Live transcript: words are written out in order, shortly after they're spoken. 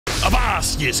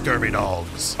Avast, ye scurvy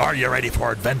dogs! Are you ready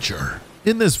for adventure?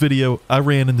 In this video, I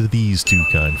ran into these two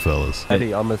kind fellas.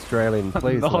 Eddie, I'm Australian.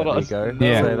 Please let me go.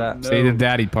 Yeah, say that. say the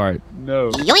daddy part.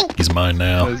 No. He's mine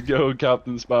now. Let's go,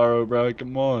 Captain Sparrow, bro.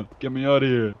 Come on. Get me out of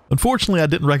here. Unfortunately, I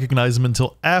didn't recognize them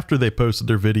until after they posted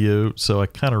their video, so I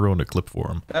kind of ruined a clip for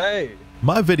them. Hey.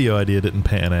 My video idea didn't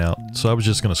pan out, so I was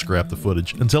just going to scrap the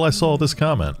footage until I saw this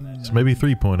comment. So maybe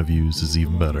 3 point of views is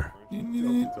even better.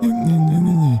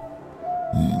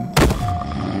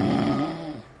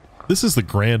 This is the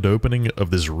grand opening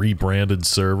of this rebranded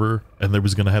server, and they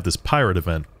was going to have this pirate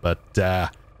event, but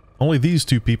only these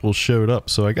two people showed up,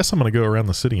 so I guess I'm going to go around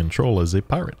the city and troll as a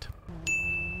pirate.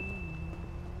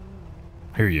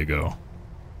 Here you go.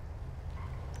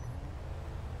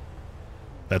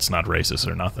 That's not racist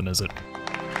or nothing, is it?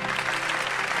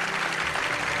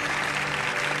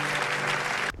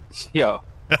 Yo.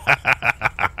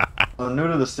 I'm new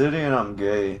to the city and I'm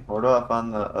gay. Where do I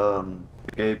find the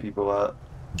gay people at?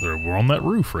 We're on that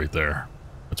roof right there.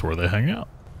 That's where they hang out.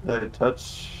 They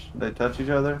touch each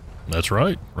other? That's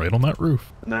right on that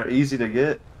roof. And they're easy to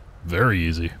get? Very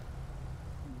easy.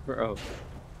 Bro.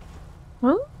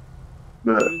 Huh?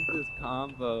 But What is this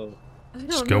combo?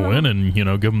 Just go in and, you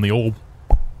know, give them the old...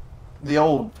 the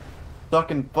old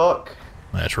sucking fuck.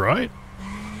 That's right.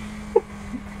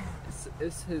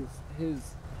 It's his,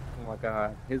 oh my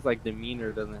god, his like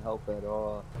demeanor doesn't help at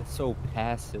all. It's so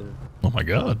passive. Oh my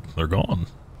god, they're gone.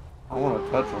 I want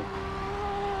to touch them.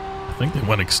 I think they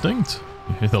went extinct.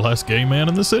 You're the last gay man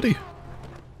in the city.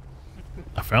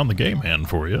 I found the gay man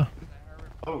for you.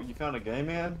 Oh, you found a gay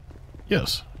man?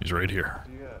 Yes, he's right here.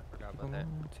 Yeah. Forgot about that.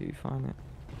 Do you find it?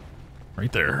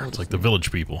 Right there. It's like the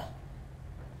village people.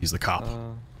 He's the cop.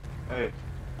 Hey,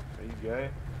 are you gay?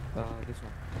 This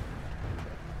one.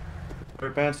 Put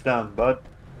your pants down, bud.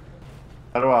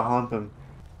 How do I hump him?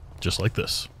 Just like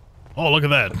this. Oh, look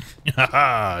at that.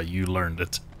 Haha, you learned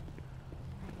it.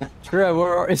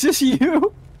 Trevor, is this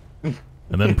you?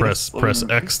 And then press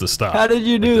X to stop. How did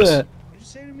you do Like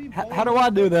that? How do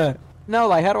I do that? No,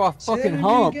 like, how do I fucking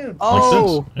hump?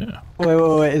 Oh! Like this.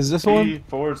 Yeah. Wait, is this one?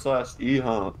 E/E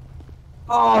hump.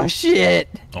 Oh, shit!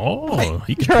 Oh,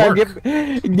 he can Try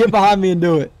twerk. get behind me and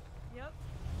do it.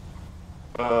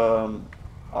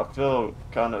 I feel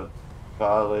kind of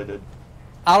violated.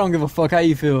 I don't give a fuck how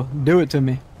you feel. Do it to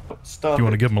me. Stop. You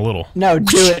want to give him a little? No,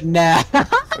 do it now.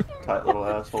 Tight little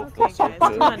asshole. Okay, guys,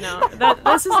 come on now.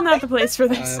 This is not the place for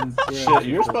this. Shit,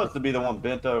 you're supposed to be the one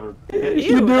bent over.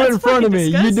 You do it in front of me.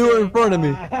 You do it in front of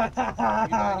me.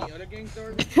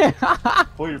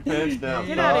 Pull your pants down.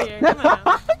 Get out of here. Come on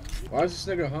now. Why is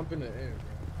this nigga humping the air,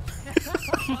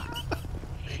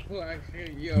 bro? Like,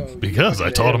 hey, yo, Because I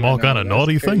taught him all kind of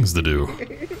naughty things to do.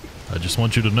 I just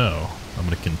want you to know, I'm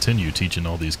going to continue teaching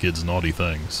all these kids naughty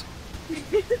things.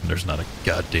 And there's not a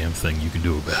goddamn thing you can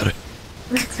do about it.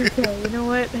 That's okay. You know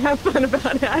what? Have fun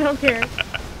about it. I don't care.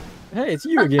 Hey, it's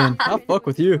you again. I'll fuck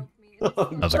with you.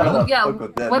 How's it going? Yeah,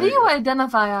 what do you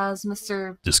identify as,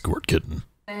 Mr. Discord kitten.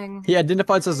 Thing? He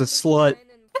identifies as a slut.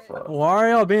 Why are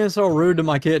y'all being so rude to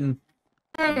my kitten?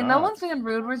 Hey, no one's being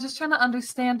rude. We're just trying to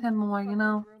understand him more, you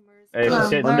know? Hey,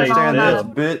 shit, understand this,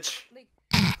 bitch.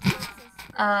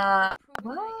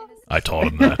 What? I taught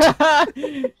him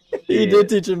that. He did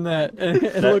teach him that. And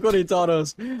look what he taught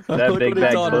us. Look big what he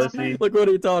bag taught us. pussy. Look what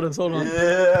he taught us. Hold on.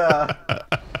 Yeah.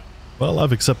 Well,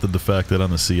 I've accepted the fact that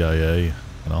I'm the CIA,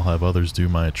 and I'll have others do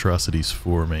my atrocities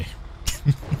for me.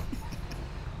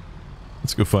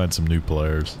 Let's go find some new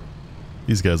players.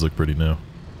 These guys look pretty new.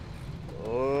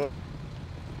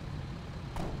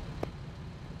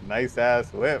 nice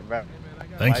ass whip, bro.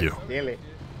 Thank you.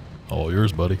 All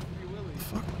yours, buddy.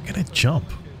 Fuck, look at it jump.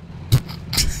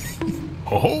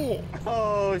 Oh!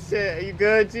 Oh shit, are you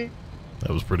good, G?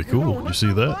 That was pretty cool. Did you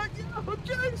see that?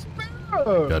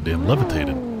 Goddamn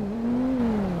levitated.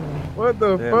 What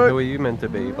the Damn, fuck? who are you meant to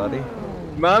be, buddy?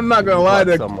 Man, I'm not gonna lie,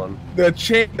 Someone.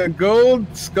 the gold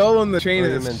skull on the chain What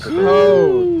are you is meant to be?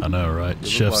 cold. I know, right? You look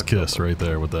Chef's like kiss someone. right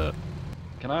there with that.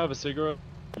 Can I have a cigarette?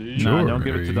 Nah, don't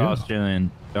give there it to you the go.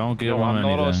 Australian. Don't give Yo, him I'm not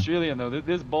anything. Australian though.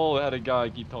 This ball had a guy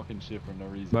keep talking shit for no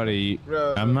reason. Buddy,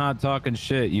 Bro. I'm not talking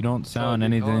shit. You don't sound you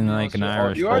anything calling me like an shit?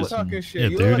 Irish You are person. talking shit. Yeah,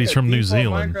 You dude, look he's like from a New default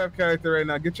Zealand. Minecraft character right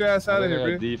now. Get your ass out of here, Like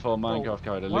a bro. default Minecraft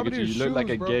character. why Look at with you. your You look like a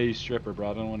shoes, bro? gay stripper,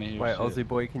 bro. I don't want to hear Wait, shit. Aussie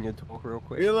boy, can you talk real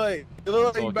quick? You look like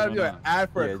you about to do an ad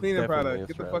for Yeah, a cleaning definitely product.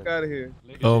 Get the fuck Australian. out of here.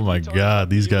 Look at Oh you. my You talking god, about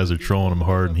these you, guys are you trolling him talking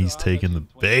hard and about he's I taking the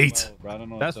was in bait. 2012, bro. I don't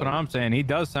know That's what I'm I'm saying. He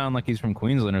does sound like he's from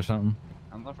Queensland or something.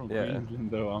 I'm not from Yeah. Queensland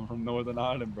though. I'm from Northern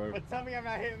Ireland, bro. But tell me I'm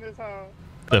not hitting this hole.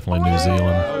 Definitely New Zealand.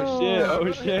 Oh shit!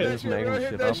 Oh shit! Just making bro, hit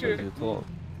shit that up shit. as you talk.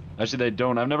 Actually, they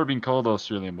don't. I've never been called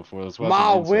Australian before. That's why.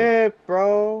 My whip,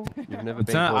 bro. You've never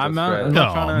been called I'm Australian.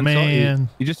 not trying to insult you. man.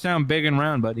 You just sound big and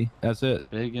round, buddy. That's it.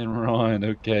 Big and round.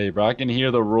 Okay, bro. I can hear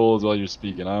the rules while you're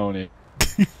speaking. I don't need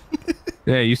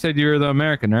Yeah, you said you were the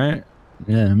American, right?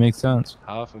 Yeah, it makes sense.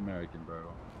 half American, bro.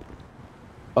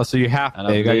 Oh, so you're half And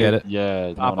big. I get it.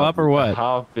 Yeah. Pop up or what?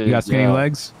 Half big. You got skinny yeah.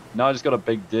 legs? No, I just got a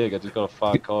big dick. I just got a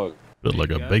fat cock. Bit like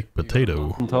a baked potato.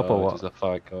 Muffin top or what? Just a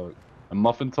fat cock. A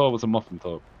muffin top? What's a muffin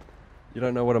top? You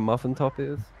don't know what a muffin top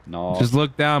is? No. Just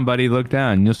look down, buddy. Look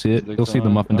down. You'll see it. Look You'll see the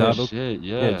down. muffin Oh, top. shit,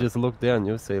 yeah. Just look down.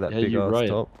 You'll see that Yeah, big you're ass right.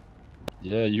 top.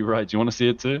 Yeah, you're right. Do you want to see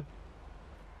it too?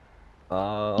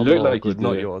 I'm look all like you good,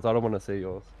 not do. yours. I don't want to see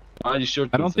yours. Are you sure?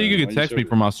 I don't think you could text me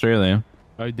from Australia.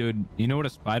 Oh, dude, you know what a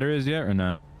spider is yet or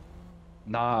no?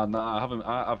 Nah, I haven't.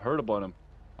 I've heard about him.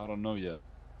 I don't know yet.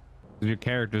 'Cause your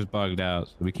character's bugged out,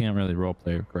 so we can't really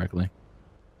roleplay it correctly.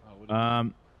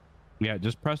 Yeah,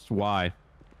 just press Y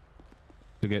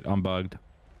to get unbugged.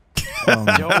 Oh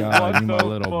my god, you my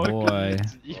little boy.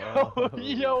 Yo, what? Can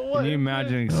you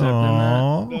imagine accepting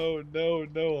that?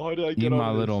 No. How do I get You out my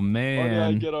of this? little How do I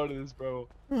man. get out of this, bro?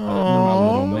 You my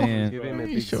little man. Give him a big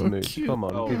he's so smooch. cute. Come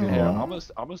on, Oh, give him yeah. one.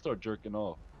 I'm gonna start jerking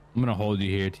off. I'm gonna hold you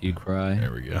here till you cry.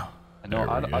 There we go. I know.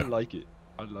 There we I go. like it.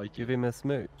 I like Give it. him a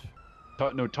smooch.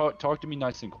 Talk to me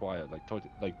nice and quiet.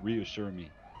 Like reassure me.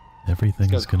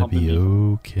 Everything's guy's gonna be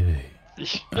humping okay.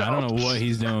 I don't know what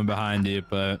he's doing behind it,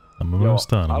 but I'm almost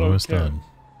done. I I'm don't almost care. done.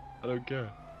 I don't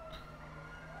care.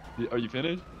 Are you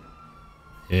finished?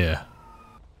 Yeah.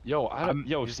 Yo,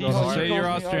 yo, he's see, not say Australian. you're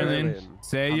Australian.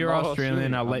 Say I'm you're not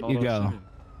Australian. I'll I'm let not you go. Australian.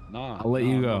 Nah, I'll let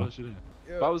you I'm go. not Australian.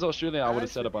 If I was Australian, I would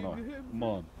have said it by now. Come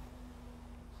on.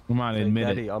 Come on, Say, admit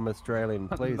Daddy, it. I'm Australian.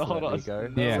 Please Not let me us. go.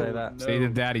 Yeah, Say that. say the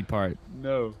daddy part.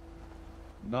 No.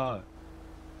 Nah.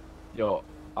 Yo,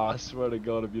 I swear to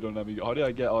God, if you don't let me go, how do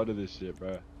I get out of this shit,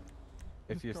 bro?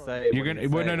 If you say You're what gonna- you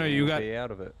well, no, say, no, you you'll got- be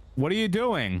out of it. What are you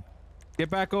doing? Get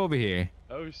back over here.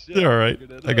 Oh shit. They're all right.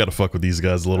 figured it I out. gotta fuck with these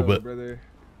guys a little bit. Brother.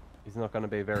 He's not going to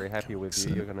be very happy with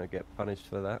you. You're going to get punished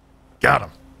for that. Got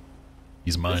him.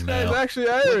 He's mine now. actually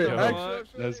Yo, Irish.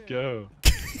 let's go.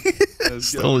 Let's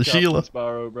Stole go, a Sheila. Captain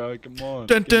Sparrow, bro. Come on.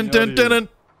 Dun dun Get me dun out of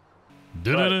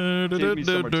dun here. dun. Take me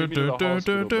somewhere. Take me to the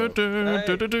hospital, bro. Take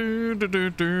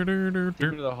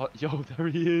me to the Yo, there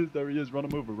he is. There he is. Run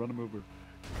him over. Run him over.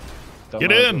 Get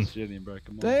Dumbass in. Australian, bro.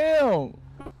 Come on. Damn.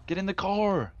 Get in the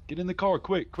car. Get in the car.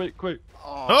 Quick, quick, quick.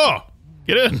 Oh,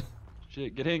 get in.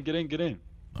 Shit. Get in. Get in. Get in.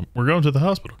 We're going to the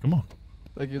hospital. Come on.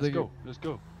 Thank you. Let's Thank go. you. Let's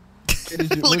go.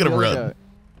 Look at him run.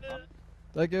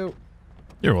 Thank you.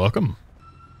 You're welcome.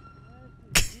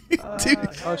 Dude,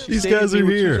 Oh, these guys are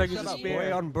here.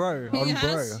 Boy, on bro. On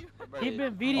bro. He's been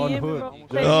On beating hood.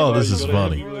 Oh, this is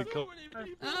funny.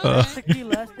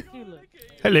 Tequila.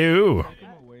 Hello.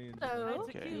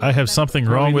 I have something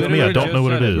wrong with me. I don't know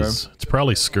what it is. It's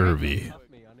probably scurvy.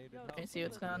 Let me see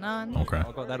what's going on. Okay.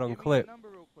 I got that on clip.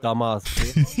 Dumbass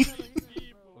kid.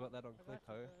 I got that on clip,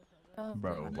 ho. Oh,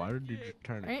 Bro, why did you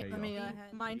turn Alright, let me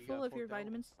mindful of your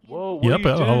vitamins. Whoa. What are Yep, you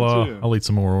doing to? I'll eat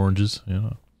some more oranges. Yeah.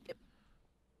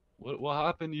 What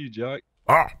happened to you, Jack?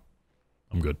 Ah,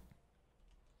 I'm good.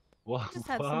 What, Just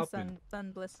had what some happened?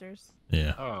 sun blisters.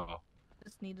 Yeah, Oh,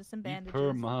 Just needed some bandages.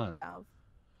 per man.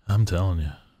 I'm telling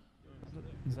you.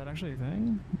 Is that actually a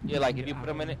thing? Yeah, like if you put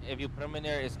them in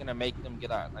there, it's gonna make them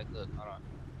get out. Like, look, hold on.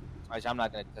 Actually, I'm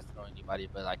not gonna test it on anybody,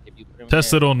 but like if you put them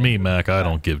Test in it there, on me, make Mac. them I get out.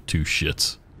 don't give two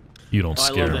shits. You don't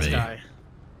scare me.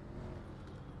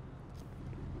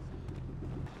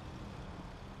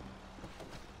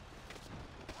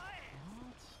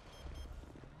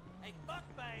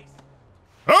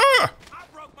 Ah!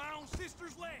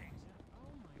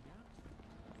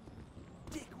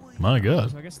 My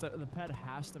God. So I guess the pet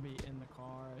has to be in the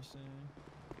car, I see.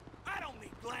 I don't need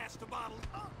glass to bottle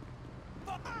up.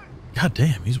 God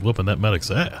damn, he's whooping that medic's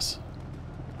ass.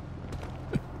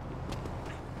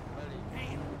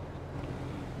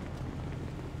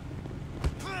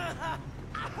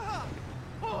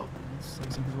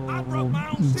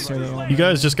 You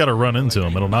guys just gotta run into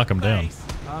him. It'll knock him down.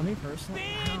 Me personally,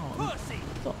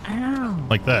 ow.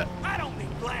 Like that.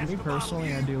 Me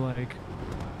personally, I do like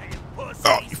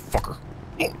Oh, you fucker.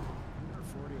 Oh. 40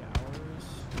 hours.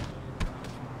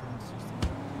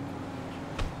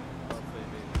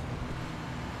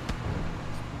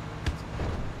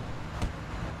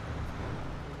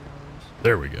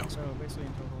 There we go. So basically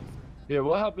in total, Yeah,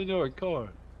 what happened to our car?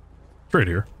 It's right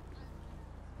here.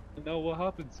 No, what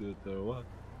happened to it though? What?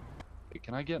 Hey,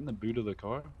 can I get in the boot of the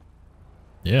car?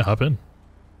 Yeah, hop in.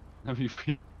 How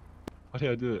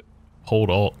do I do it? Hold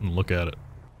Alt and look at it.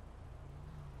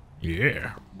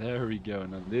 Yeah. There we go.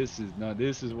 Now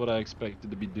this is what I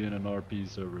expected to be doing on RP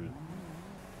server.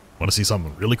 Want to see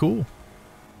something really cool?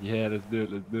 Yeah, let's do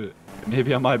it. Let's do it.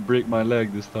 Maybe I might break my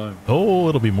leg this time. Oh,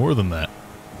 it'll be more than that.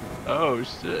 Oh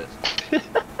shit.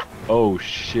 Oh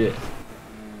shit.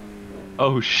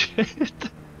 Oh shit.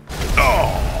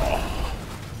 Oh.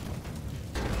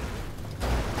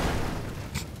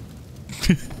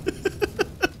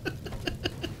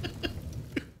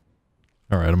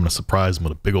 All right, I'm gonna surprise him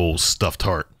with a big old stuffed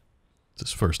heart. It's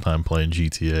his first time playing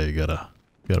GTA.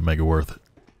 Gotta make it worth it.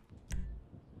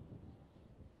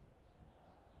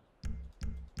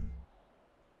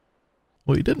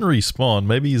 Well, he didn't respawn.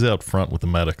 Maybe he's out front with the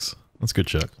medics. Let's go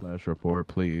check. Flash report,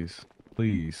 please.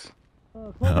 Please.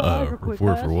 Report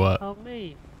for what? On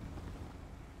me.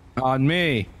 On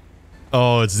me.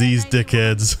 Oh, it's these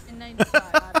dickheads.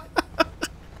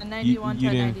 91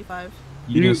 to 95.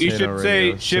 You should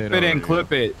say ship it and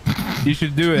clip it. You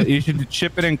should do it. You should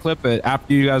ship it and clip it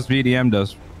after you guys VDM'd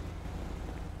us.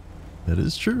 That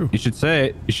is true. You should say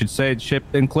it. You should say it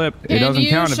shipped and clipped. It doesn't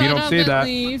count if you don't say that.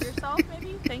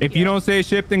 If you don't say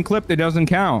shipped and clipped, it doesn't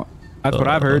count. That's what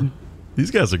I've heard.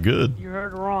 These guys are good. You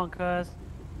heard wrong, cuz.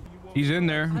 She's in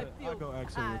there. I'll go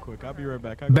exit real quick. I'll be right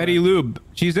back. Betty Lou.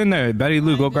 She's in there. Betty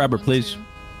Lou, go grab her, please.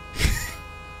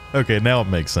 Okay, now it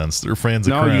makes sense. They're fans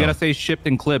of No, Crown. you gotta say shipped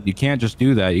and clipped. You can't just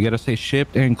do that. You gotta say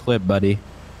shipped and clipped, buddy.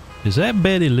 Is that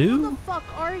Betty Who Lou? the fuck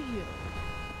are you?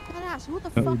 Deadass, who the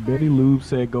fuck are Betty you? Lou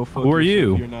said go fuck Who are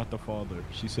yourself. you? You're not the father.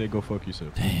 She said go fuck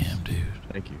yourself. Damn, dude.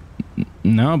 Thank you.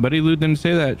 No, Betty Lou didn't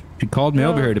say that. She called me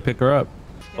over here to pick her up.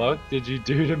 Fuck did you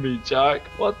do to me, Jack?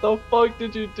 What the fuck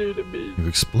did you do to me? You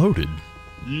exploded.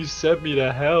 You sent me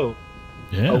to hell.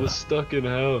 Yeah. I was stuck in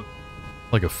hell.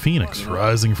 Like a phoenix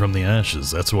rising from the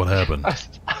ashes. That's what happened.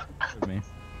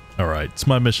 Alright, it's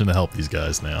my mission to help these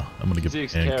guys now. I'm gonna give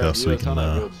handcuffs so we can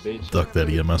duck that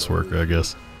EMS worker, I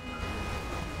guess.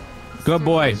 Good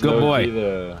boy, good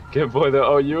boy. Good boy though.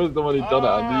 Oh, you was the one who done it.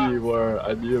 I knew you were.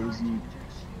 I knew it was you.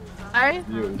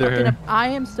 I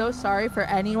am so sorry for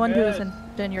anyone who isn't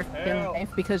in your life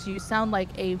because you sound like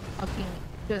a fucking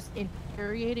just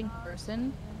infuriating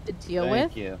person to deal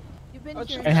with. You. You've been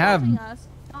here I have. telling us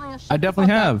I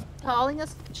definitely have. calling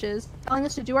us bitches, telling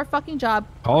us to do our fucking job,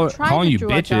 Calling you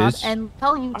bitches. and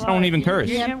telling you I don't even curse.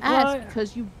 EMS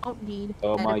because you don't need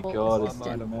Oh my medical god,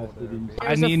 assistance. I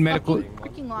There's need a medical. fucking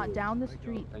parking lot down the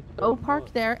street. Go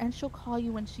park there, and she'll call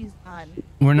you when she's done.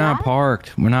 We're not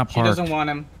parked. We're not She parked. doesn't want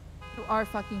him. You are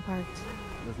fucking parked.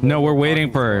 No, we're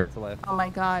waiting for her. Oh my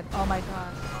god. Oh my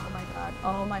god. Oh my god.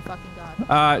 Oh my fucking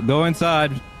god. Go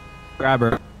inside. Grab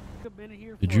her.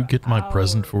 Did you get my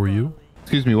present for you?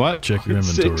 Excuse me, what? Check your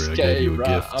inventory. I gave you a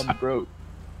gift. I'm broke.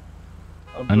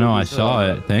 I know, I saw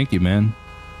it. Thank you, man.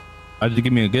 Why did you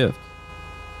give me a gift?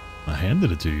 I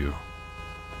handed it to you.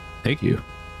 Thank you.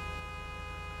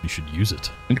 You should use it.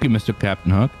 Thank you, Mr.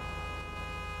 Captain Hook.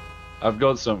 I've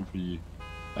got something for you.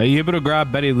 Are you able to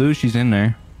grab Betty Lou? She's in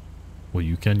there. Well,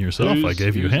 you can yourself. I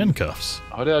gave you handcuffs.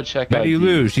 How did I check Betty ID?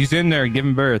 Lou, she's in there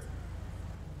giving birth.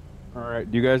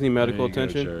 Alright, do you guys need medical There you go,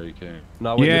 attention? Sherry King.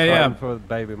 No, we're Yeah, just yeah. waiting for the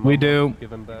baby mama. We do.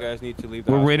 Give him You back. guys need to leave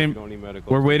the We're hospital waiting. if you don't need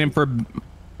medical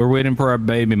We're waiting for our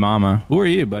baby mama. Who are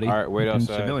you, buddy? Alright, wait In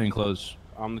outside. Civilian clothes.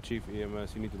 I'm the chief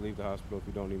EMS. You need to leave the hospital if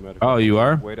you don't need medical Oh, you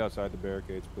are? Wait outside the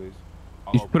barricades, please.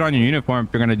 You should put on your uniform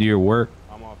if you're gonna do your work.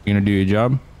 You're gonna do your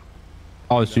job.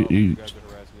 Oh, so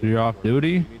you're off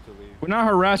duty? We're not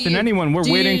harassing anyone.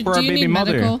 We're waiting for our baby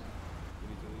mother. No,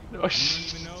 know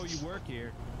you work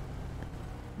here.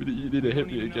 You need to hit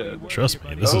me again. Trust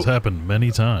me, this has happened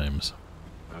many times.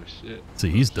 Oh shit. See,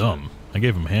 he's dumb. I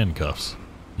gave him handcuffs.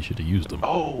 He should have used them.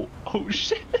 Oh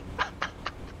shit.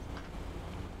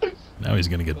 Now he's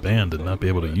gonna get banned and not be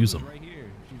able to use them. Right here.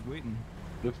 She's waiting.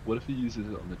 What if he uses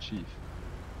it on the chief?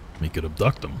 He could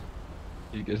abduct him.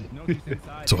 He gets.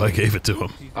 So I gave it to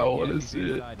him. I want to see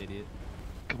it.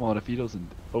 Come on, if he doesn't.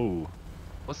 Oh,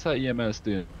 what's that EMS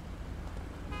doing?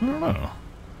 I don't know.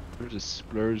 They're just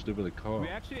splurged over the car.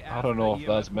 I don't know if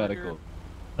that's medical.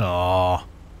 Aw.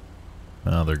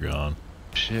 Now they're gone.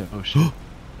 Shit, oh shit.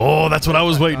 Oh, that's what I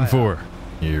was waiting for.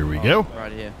 Here we go.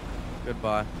 Right here.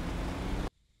 Goodbye.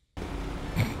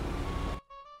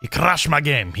 He crashed my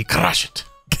game. He crashed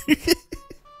it.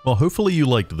 Well, hopefully you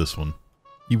liked this one.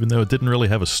 Even though it didn't really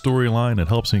have a storyline, it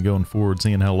helps me going forward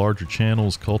seeing how larger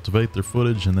channels cultivate their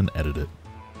footage and then edit it.